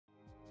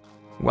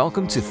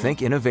Welcome to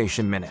Think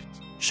Innovation Minute,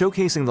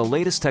 showcasing the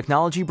latest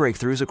technology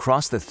breakthroughs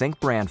across the Think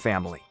brand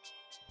family.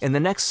 In the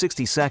next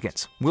 60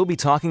 seconds, we'll be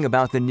talking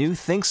about the new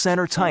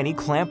ThinkCentre Tiny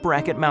Clamp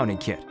Bracket Mounting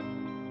Kit,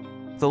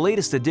 the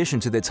latest addition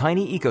to the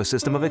Tiny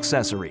ecosystem of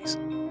accessories.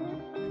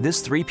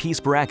 This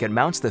three-piece bracket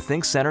mounts the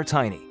ThinkCentre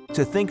Tiny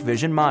to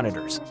ThinkVision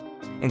monitors,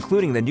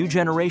 including the new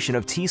generation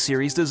of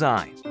T-Series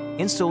design.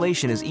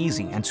 Installation is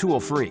easy and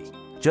tool-free.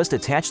 Just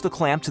attach the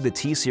clamp to the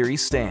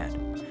T-Series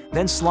stand,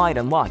 then slide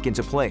and lock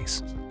into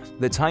place.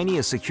 The Tiny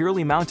is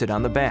securely mounted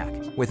on the back,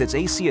 with its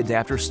AC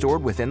adapter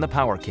stored within the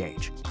power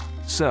cage.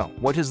 So,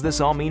 what does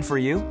this all mean for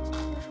you?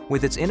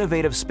 With its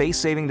innovative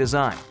space-saving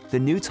design, the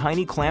new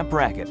Tiny Clamp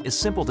Bracket is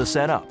simple to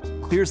set up,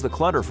 clears the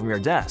clutter from your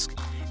desk,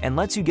 and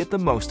lets you get the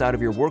most out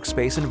of your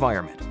workspace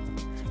environment.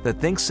 The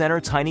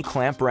ThinkCentre Tiny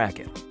Clamp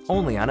Bracket,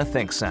 only on a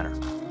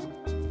ThinkCentre.